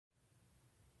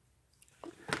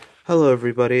Hello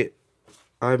everybody,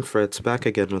 I'm Fritz, back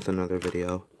again with another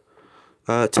video.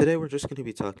 Today we're just going to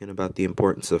be talking about the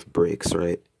importance of breaks,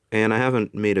 right? And I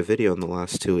haven't made a video in the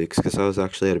last 2 weeks because I was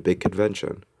actually at a big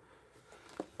convention.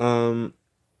 Um,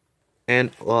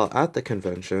 well, at the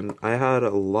convention, I had a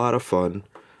lot of fun.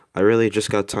 I really just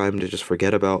got time to just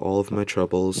forget about all of my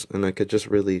troubles, and I could just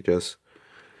really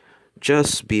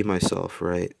just be myself,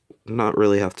 right? Not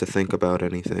really have to think about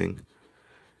anything.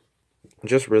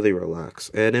 Just really relax.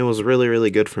 And it was really, really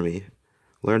good for me.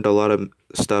 Learned a lot of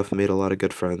stuff, made a lot of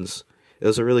good friends. It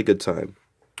was a really good time.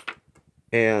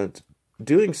 And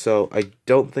doing so, I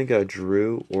don't think I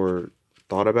drew or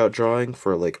thought about drawing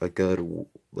for like a good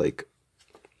like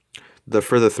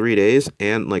for the 3 days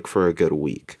and like for a good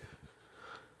week.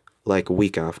 Like a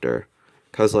week after.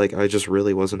 Cause like I just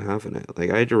really wasn't having it.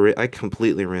 Like I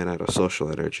completely ran out of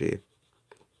social energy.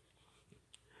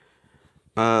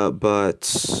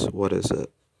 But what is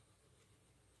it?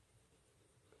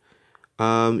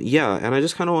 Yeah, and I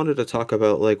just kind of wanted to talk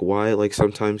about like why like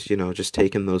sometimes, just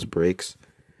taking those breaks,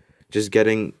 just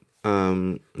getting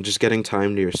time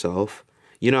to yourself.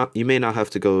 You may not have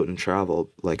to go and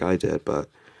travel like I did, but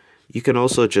you can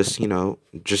also just,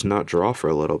 just not draw for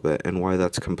a little bit and why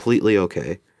that's completely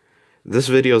okay. This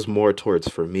video is more towards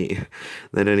for me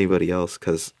than anybody else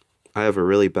because I have a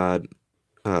really bad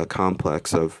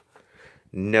complex of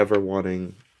never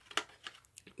wanting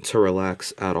to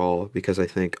relax at all because I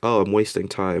think, oh, I'm wasting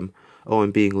time. Oh,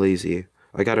 I'm being lazy.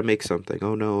 I gotta make something.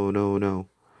 Oh, no, no, no.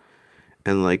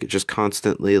 And like just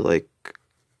constantly like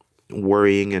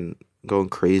worrying and going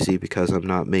crazy because I'm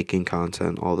not making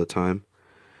content all the time.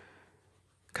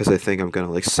 Because I think I'm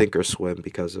gonna like sink or swim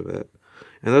because of it.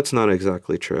 And that's not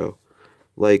exactly true.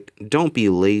 Like, don't be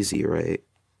lazy, right?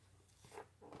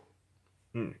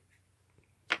 Hmm.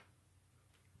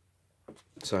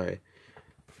 Sorry.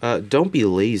 Don't be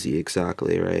lazy,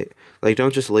 exactly, right? Like,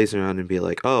 don't just laze around and be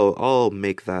like, oh, I'll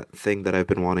make that thing that I've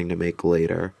been wanting to make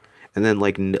later. And then,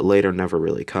 like, later never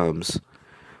really comes.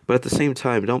 But at the same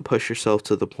time, don't push yourself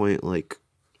to the point, like,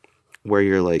 where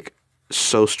you're, like,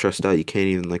 so stressed out you can't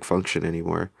even, like, function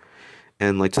anymore.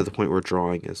 And, like, to the point where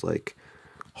drawing is, like,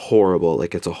 horrible.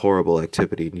 Like, it's a horrible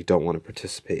activity and you don't want to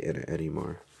participate in it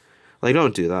anymore. Like,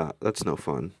 don't do that. That's no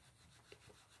fun.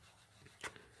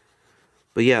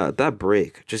 But yeah, that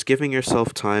break, just giving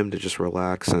yourself time to just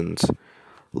relax and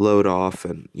load off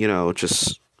and,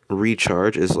 just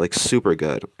recharge is like super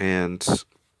good. And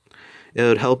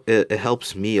it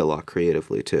helps me a lot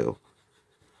creatively too.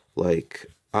 Like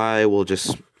I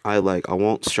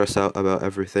won't stress out about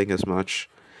everything as much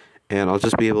and I'll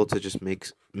just be able to just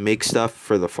make stuff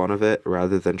for the fun of it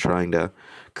rather than trying to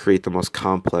create the most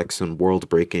complex and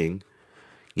world-breaking,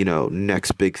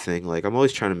 next big thing. Like I'm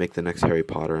always trying to make the next Harry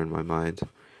Potter in my mind.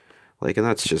 Like, and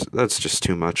that's just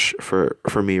too much for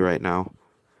me right now.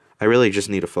 I really just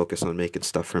need to focus on making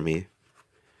stuff for me.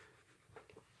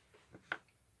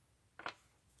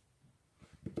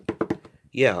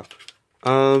 Yeah.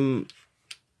 Um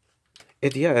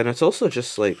and it's also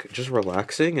just like just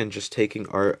relaxing and just taking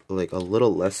art like a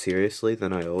little less seriously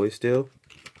than I always do.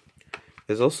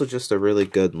 Is also just a really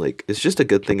good like it's just a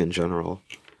good thing in general.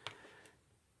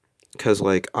 Cause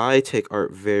like I take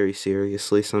art very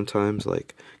seriously sometimes,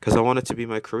 like cause I want it to be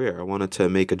my career. I wanted to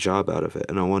make a job out of it,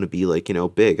 and I want to be like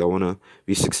big. I want to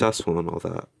be successful and all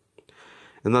that.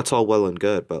 And that's all well and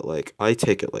good, but like I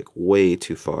take it like way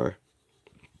too far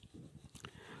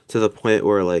to the point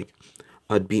where like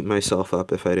I'd beat myself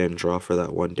up if I didn't draw for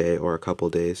that one day or a couple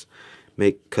days,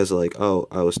 cause like oh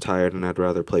I was tired and I'd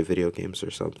rather play video games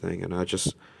or something, and I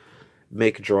just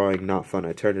make drawing not fun.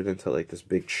 I turn it into like this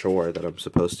big chore that I'm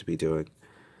supposed to be doing.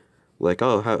 Like,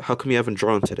 oh, how come you haven't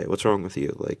drawn today? What's wrong with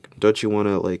you? Like, don't you want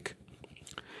to like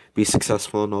be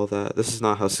successful and all that? This is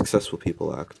not how successful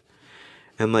people act.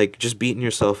 And like just beating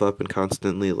yourself up and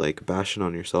constantly like bashing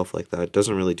on yourself like that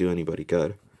doesn't really do anybody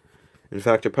good. In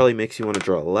fact, it probably makes you want to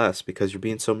draw less because you're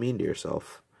being so mean to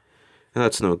yourself. And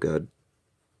that's no good.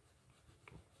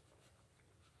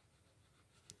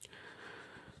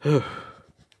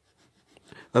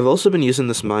 I've also been using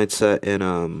this mindset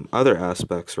in other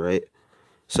aspects, right?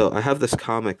 So I have this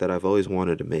comic that I've always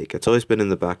wanted to make. It's always been in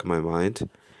the back of my mind,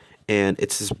 and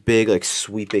it's this big like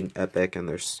sweeping epic, and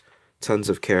there's tons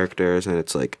of characters, and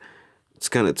it's like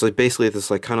basically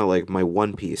this like kind of like my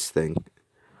One Piece thing.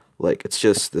 Like it's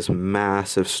just this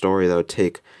massive story that would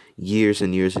take years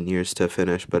and years and years to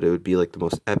finish, but it would be like the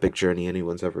most epic journey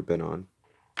anyone's ever been on.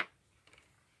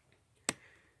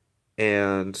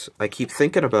 And I keep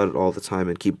thinking about it all the time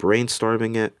and keep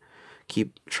brainstorming it,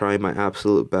 keep trying my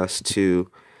absolute best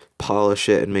to polish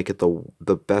it and make it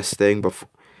the best thing before.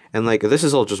 And like this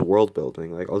is all just world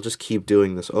building. Like I'll just keep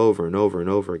doing this over and over and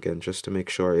over again just to make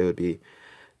sure it would be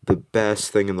the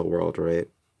best thing in the world, right?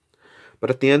 But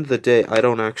at the end of the day, I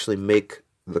don't actually make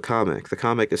the comic. The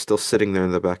comic is still sitting there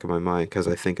in the back of my mind because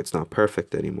I think it's not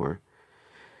perfect anymore.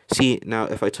 See, now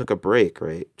if I took a break,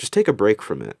 right? Just take a break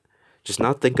from it. Just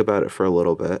not think about it for a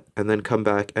little bit and then come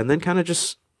back and then kind of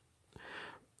just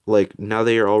like now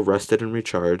that you're all rested and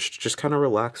recharged, just kind of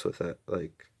relax with it.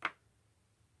 Like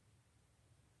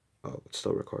oh, it's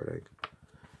still recording.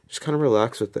 Just kind of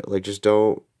relax with it. Like just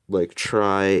don't like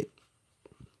try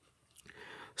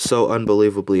so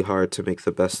unbelievably hard to make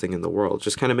the best thing in the world.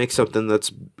 Just kind of make something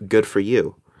that's good for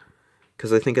you.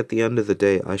 Because I think at the end of the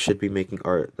day, I should be making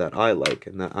art that I like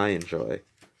and that I enjoy.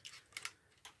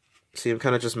 See, I'm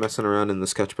kind of just messing around in the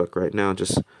sketchbook right now,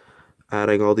 just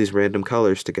adding all these random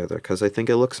colors together, because I think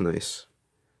it looks nice.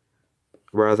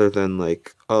 Rather than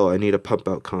like, oh, I need to pump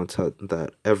out content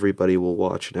that everybody will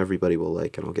watch and everybody will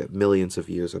like, and I'll get millions of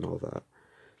views and all that.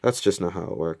 That's just not how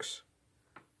it works.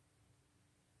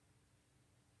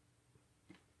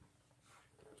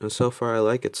 And so far, I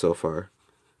like it so far.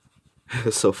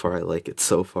 So far, I like it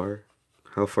so far.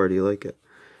 How far do you like it?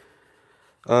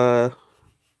 Uh,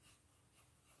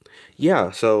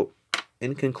 yeah, so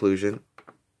in conclusion,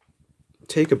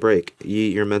 take a break.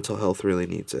 Your mental health really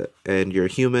needs it. And you're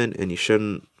human and you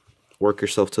shouldn't work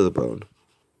yourself to the bone.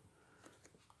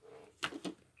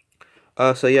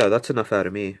 So yeah, that's enough out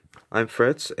of me. I'm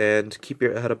Fritz, and keep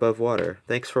your head above water.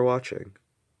 Thanks for watching.